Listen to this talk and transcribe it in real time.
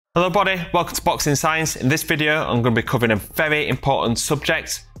Hello everybody, welcome to Boxing Science. In this video, I'm going to be covering a very important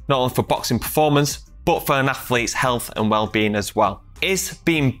subject, not only for boxing performance, but for an athlete's health and well-being as well. Is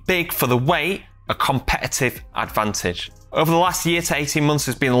being big for the weight a competitive advantage? Over the last year to 18 months,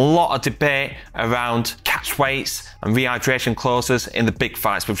 there's been a lot of debate around catch weights and rehydration clauses in the big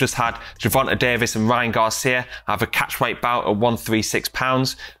fights. We've just had Gervonta Davis and Ryan Garcia have a catch weight bout at 136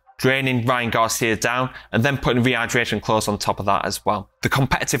 pounds. Draining Ryan Garcia down and then putting a rehydration clause on top of that as well. The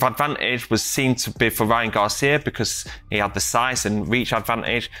competitive advantage was seen to be for Ryan Garcia because he had the size and reach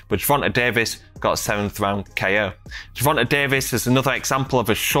advantage, but Gervonta Davis got a 7th round KO. Gervonta Davis is another example of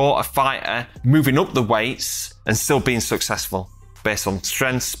a shorter fighter moving up the weights and still being successful based on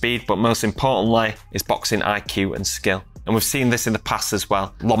strength, speed, but most importantly is boxing IQ and skill. And we've seen this in the past as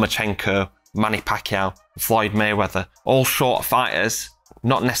well. Lomachenko, Manny Pacquiao, Floyd Mayweather, all short fighters,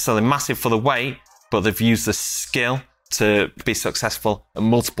 not necessarily massive for the weight, but they've used the skill to be successful in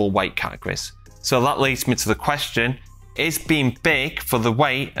multiple weight categories. So that leads me to the question, is being big for the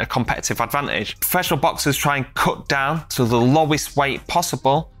weight a competitive advantage? Professional boxers try and cut down to the lowest weight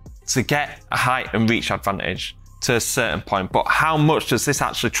possible to get a height and reach advantage to a certain point. But how much does this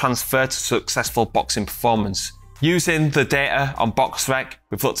actually transfer to successful boxing performance? Using the data on BoxRec,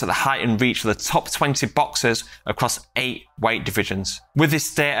 we've looked at the height and reach of the top 20 boxers across 8 weight divisions. With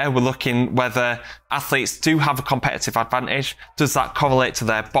this data, we're looking whether athletes do have a competitive advantage. Does that correlate to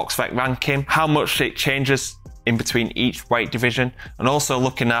their BoxRec ranking? How much it changes in between each weight division? And also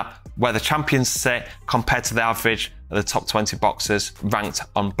looking at where the champions sit compared to the average of the top 20 boxers ranked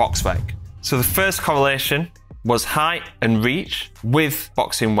on BoxRec. So the first correlation was height and reach with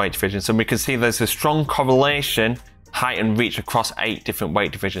boxing weight divisions. And we can see there's a strong correlation, height and reach across 8 different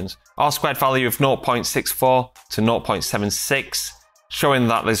weight divisions. R-squared value of 0.64 to 0.76, showing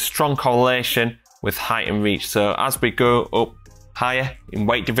that there's strong correlation with height and reach. So as we go up higher in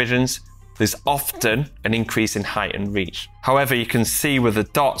weight divisions, there's often an increase in height and reach. However, you can see with the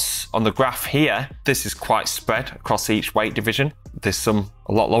dots on the graph here, this is quite spread across each weight division. There's some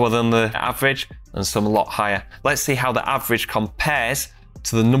a lot lower than the average and some a lot higher. Let's see how the average compares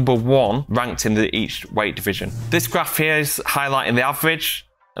to the number 1 ranked in each weight division. This graph here is highlighting the average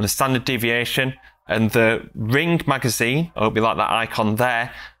and the standard deviation, and the Ring magazine, I hope you like that icon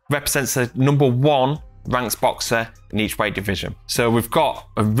there, represents the number 1 ranked boxer in each weight division. So we've got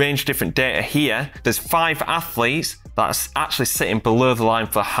a range of different data here. There's 5 athletes that's actually sitting below the line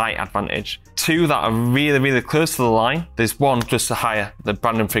for height advantage. 2 that are really close to the line. There's 1 just higher than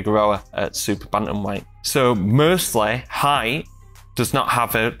Brandon Figueroa at super bantamweight. So mostly height does not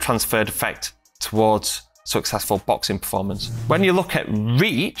have a transferred effect towards successful boxing performance. When you look at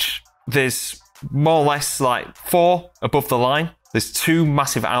reach, there's more or less like 4 above the line. There's 2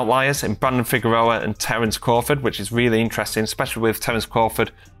 massive outliers in Brandon Figueroa and Terence Crawford, which is really interesting, especially with Terence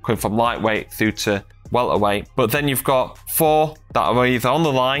Crawford going from lightweight through to welterweight. But then you've got 4 that are either on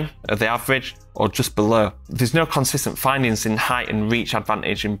the line of the average or just below. There's no consistent findings in height and reach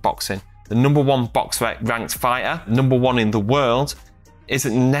advantage in boxing. The number 1 BoxRec ranked fighter, number 1 in the world,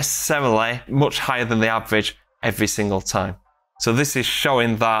 isn't necessarily much higher than the average every single time. So this is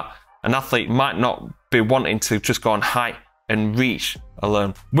showing that an athlete might not be wanting to just go on height and reach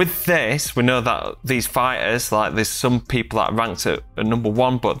alone. With this, we know that these fighters, like there's some people that are ranked at number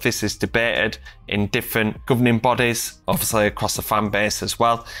 1, but this is debated in different governing bodies, obviously across the fan base as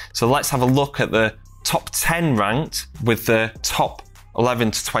well. So let's have a look at the top 10 ranked with the top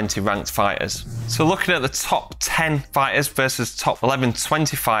 11 to 20 ranked fighters. So looking at the top 10 fighters versus top 11 to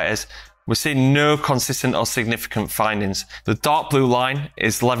 20 fighters, we're seeing no consistent or significant findings. The dark blue line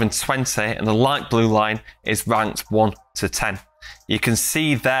is 11 to 20 and the light blue line is ranked 1 to 10. You can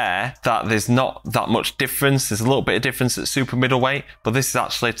see there that there's not that much difference. There's a little bit of difference at super middleweight, but this is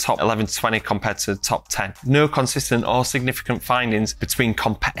actually top 11 to 20 compared to the top 10. No consistent or significant findings between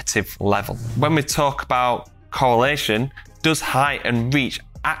competitive level. When we talk about correlation, does height and reach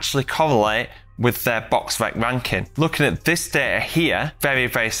actually correlate with their BoxRec ranking? Looking at this data here,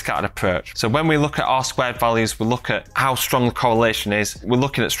 very scattered approach. So when we look at R-squared values, we look at how strong the correlation is. We're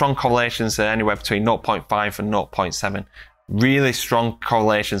looking at strong correlations anywhere between 0.5 and 0.7. Really strong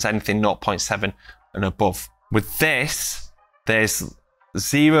correlations, anything 0.7 and above. With this, there's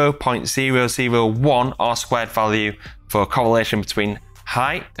 0.001 R-squared value for correlation between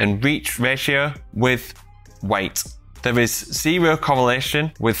height and reach ratio with weight. There is 0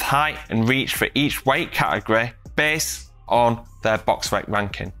 correlation with height and reach for each weight category based on their BoxRec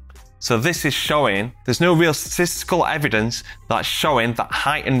ranking. So this is showing there's no real statistical evidence that's showing that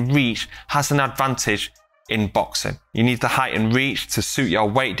height and reach has an advantage in boxing. You need the height and reach to suit your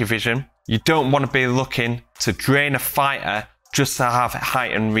weight division. You don't want to be looking to drain a fighter just to have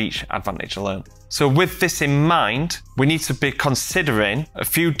height and reach advantage alone. So with this in mind, we need to be considering a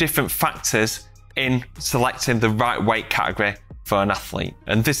few different factors in selecting the right weight category for an athlete.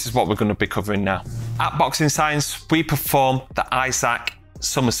 And this is what we're going to be covering now. At Boxing Science, we perform the Isaac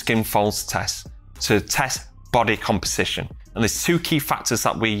Summer Skin Folds test to test body composition. And there's two key factors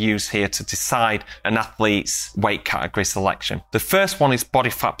that we use here to decide an athlete's weight category selection. The first one is body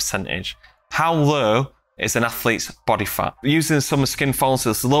fat percentage. How low is an athlete's body fat? Using the Summer Skin Folds,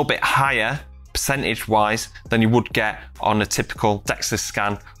 it's a little bit higher percentage-wise than you would get on a typical DEXA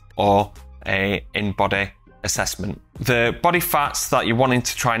scan or a in-body assessment. The body fats that you're wanting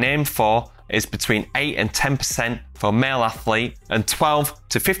to try and aim for is between 8 and 10% for a male athlete and 12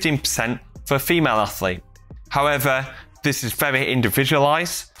 to 15% for a female athlete. However, this is very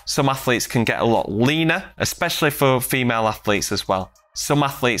individualized. Some athletes can get a lot leaner, especially for female athletes as well. Some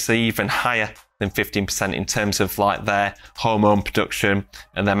athletes are even higher than 15% in terms of like their hormone production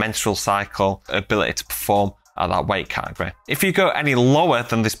and their menstrual cycle ability to perform at that weight category. If you go any lower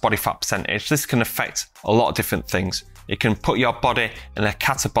than this body fat percentage, this can affect a lot of different things. It can put your body in a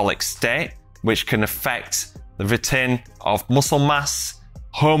catabolic state, which can affect the return of muscle mass,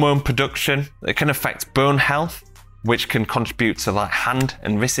 hormone production. It can affect bone health, which can contribute to like hand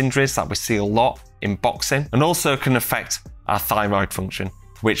and wrist injuries that we see a lot in boxing, and also can affect our thyroid function,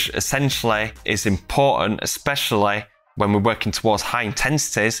 which essentially is important, especially when we're working towards high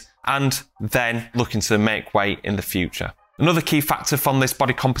intensities and then looking to make weight in the future. Another key factor from this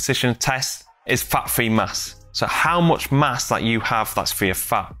body composition test is fat-free mass. So how much mass that you have that's free of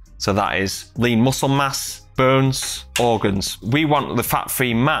fat. So that is lean muscle mass, bones, organs. We want the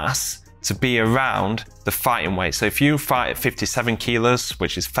fat-free mass to be around the fighting weight. So if you fight at 57 kilos,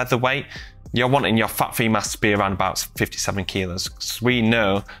 which is featherweight, you're wanting your fat-free mass to be around about 57 kilos. So we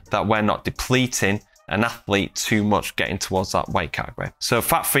know that we're not depleting an athlete too much getting towards that weight category. So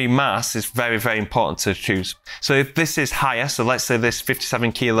fat-free mass is very, very important to choose. So if this is higher, so let's say this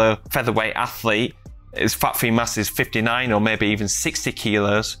 57 kilo featherweight athlete, his fat-free mass is 59 or maybe even 60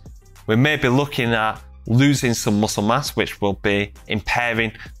 kilos, we may be looking at losing some muscle mass, which will be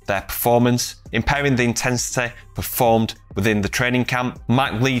impairing their performance. Impairing the intensity performed within the training camp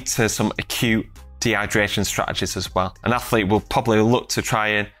might lead to some acute dehydration strategies as well. An athlete will probably look to try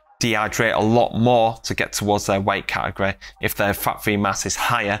and dehydrate a lot more to get towards their weight category if their fat-free mass is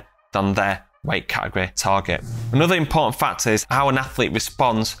higher than their weight category target. Another important factor is how an athlete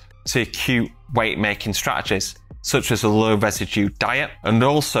responds to acute weight-making strategies, such as a low residue diet and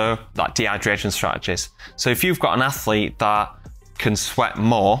also that dehydration strategies. So if you've got an athlete that can sweat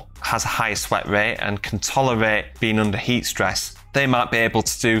more, has a higher sweat rate and can tolerate being under heat stress, they might be able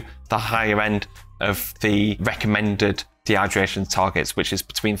to do the higher end of the recommended dehydration targets, which is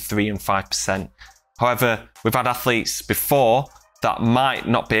between 3 and 5%. However, we've had athletes before that might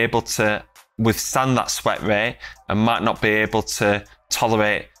not be able to withstand that sweat rate and might not be able to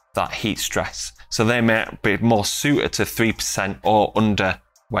tolerate that heat stress. So they may be more suited to 3% or under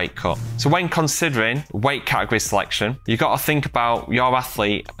weight cut. So when considering weight category selection, you've got to think about your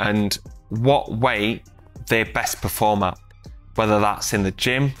athlete and what weight they best perform at. Whether that's in the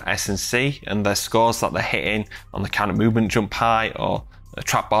gym, S&C, and their scores that they're hitting on the counter movement jump height or a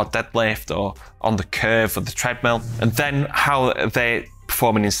trap bar deadlift or on the curve or the treadmill, and then how they're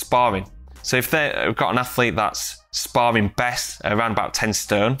performing in sparring. So if they've got an athlete that's sparring best around about 10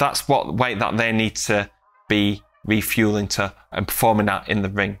 stone, that's what weight that they need to be refueling to and performing at in the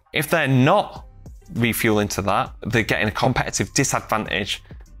ring. If they're not refueling to that, they're getting a competitive disadvantage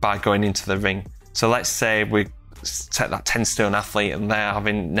by going into the ring. So let's say we take that 10 stone athlete and they're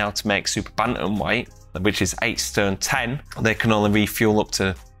having now to make super bantamweight, which is 8 stone 10. They can only refuel up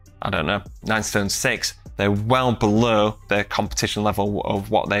to, I don't know, 9 stone 6. They're well below their competition level of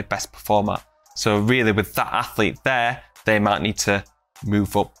what they best perform at. So really with that athlete there, they might need to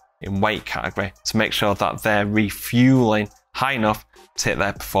move up in weight category to make sure that they're refueling high enough to hit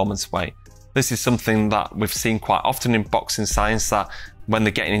their performance weight. This is something that we've seen quite often in Boxing Science, that when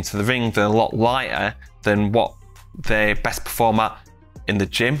they're getting into the ring, they're a lot lighter than what they best perform at in the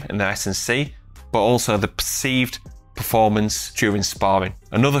gym, in their S&C, but also the perceived performance during sparring.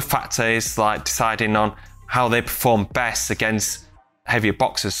 Another factor is like deciding on how they perform best against heavier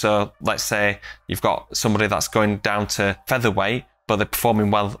boxers. So let's say you've got somebody that's going down to featherweight, but they're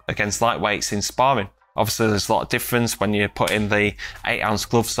performing well against lightweights in sparring. Obviously there's a lot of difference when you put in the 8-ounce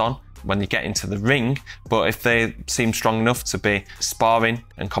gloves on when you get into the ring, but if they seem strong enough to be sparring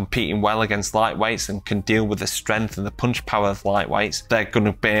and competing well against lightweights and can deal with the strength and the punch power of lightweights, they're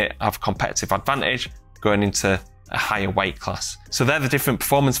going to have a competitive advantage going into a higher weight class. So they're the different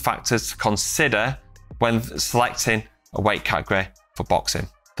performance factors to consider when selecting a weight category for boxing.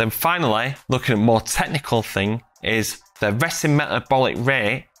 Then finally, looking at a more technical thing is the resting metabolic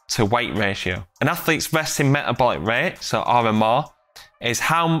rate to weight ratio. An athlete's resting metabolic rate, so RMR, is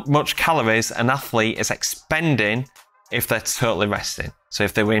how much calories an athlete is expending if they're totally resting. So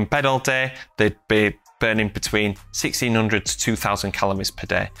if they were in bed all day, they'd be burning between 1,600 to 2,000 calories per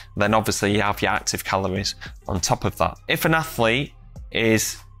day. Then obviously you have your active calories on top of that. If an athlete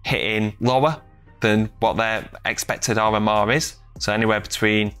is hitting lower than what their expected RMR is, so anywhere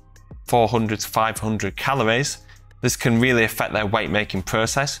between 400 to 500 calories, this can really affect their weight making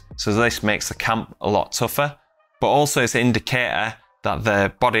process. So this makes the camp a lot tougher, but also it's an indicator that their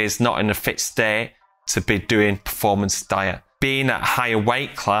body is not in a fit state to be doing performance diet. Being at a higher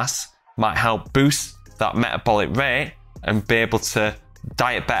weight class might help boost that metabolic rate and be able to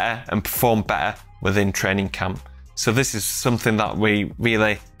diet better and perform better within training camp. So this is something that we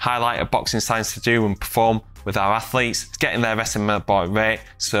really highlight at Boxing Science to do and perform with our athletes, getting their resting metabolic rate.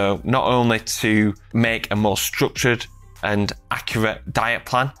 So not only to make a more structured and accurate diet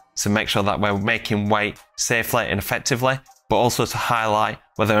plan to make sure that we're making weight safely and effectively, but also to highlight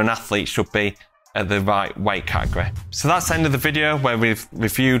whether an athlete should be at the right weight category. So that's the end of the video where we've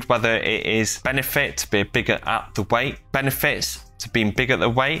reviewed whether it is benefit to be bigger at the weight, benefits to being big at the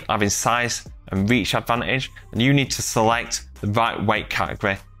weight, having size and reach advantage, and you need to select the right weight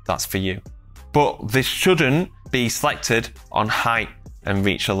category that's for you. But this shouldn't be selected on height and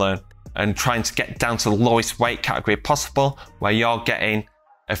reach alone and trying to get down to the lowest weight category possible where you're getting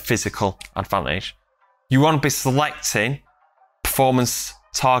a physical advantage. You want to be selecting performance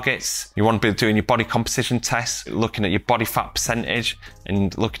targets. You want to be doing your body composition tests, looking at your body fat percentage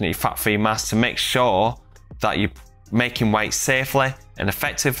and looking at your fat-free mass to make sure that you're making weight safely and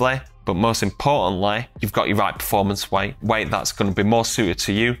effectively, but most importantly, you've got your right performance weight that's going to be more suited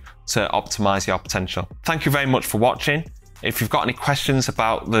to you to optimize your potential. Thank you very much for watching. If you've got any questions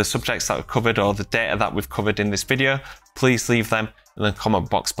about the subjects that we've covered or the data that we've covered in this video, please leave them in the comment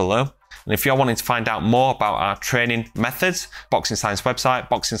box below. And if you're wanting to find out more about our training methods, Boxing Science website,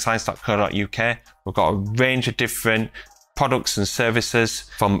 boxingscience.co.uk, we've got a range of different products and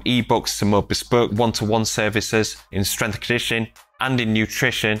services, from ebooks to more bespoke one-to-one services in strength and conditioning and in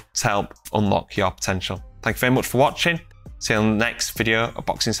nutrition to help unlock your potential. Thank you very much for watching. See you on the next video of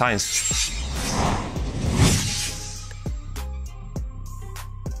Boxing Science.